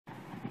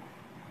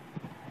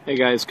Hey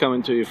guys,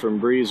 coming to you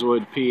from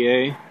Breezewood,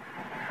 PA,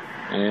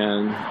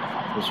 and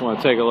just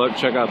want to take a look,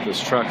 check out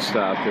this truck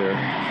stop here.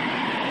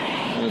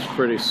 It's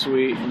pretty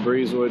sweet in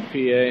Breezewood,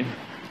 PA.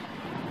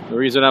 The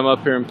reason I'm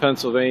up here in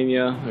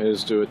Pennsylvania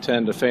is to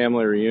attend a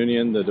family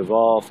reunion, the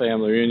Duvall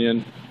family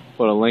reunion.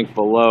 Put a link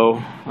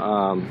below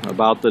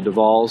about the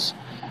Duvalls.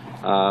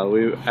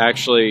 We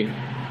actually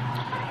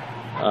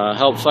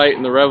helped fight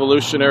in the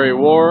Revolutionary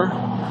War,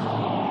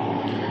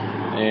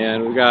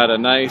 and we got a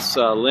nice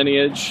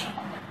lineage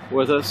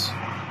with us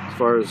as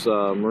far as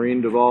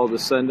Mareen Duvall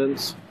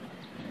descendants,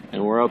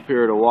 and we're up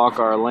here to walk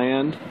our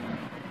land,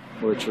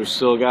 which we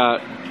still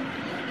got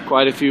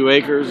quite a few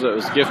acres that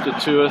was gifted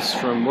to us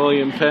from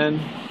William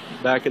Penn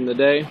back in the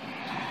day.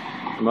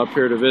 I'm up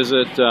here to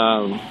visit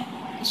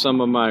some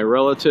of my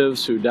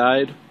relatives who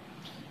died,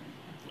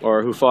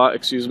 or who fought,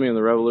 excuse me, in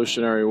the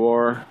Revolutionary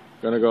War.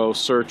 Gonna go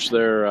search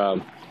their,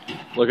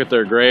 look at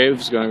their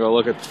graves, gonna go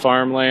look at the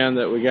farmland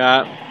that we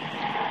got.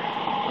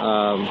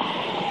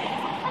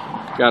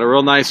 Got a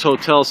real nice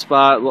hotel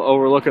spot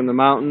overlooking the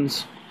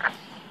mountains,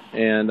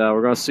 and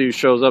we're going to see who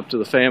shows up to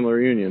the family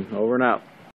reunion. Over and out.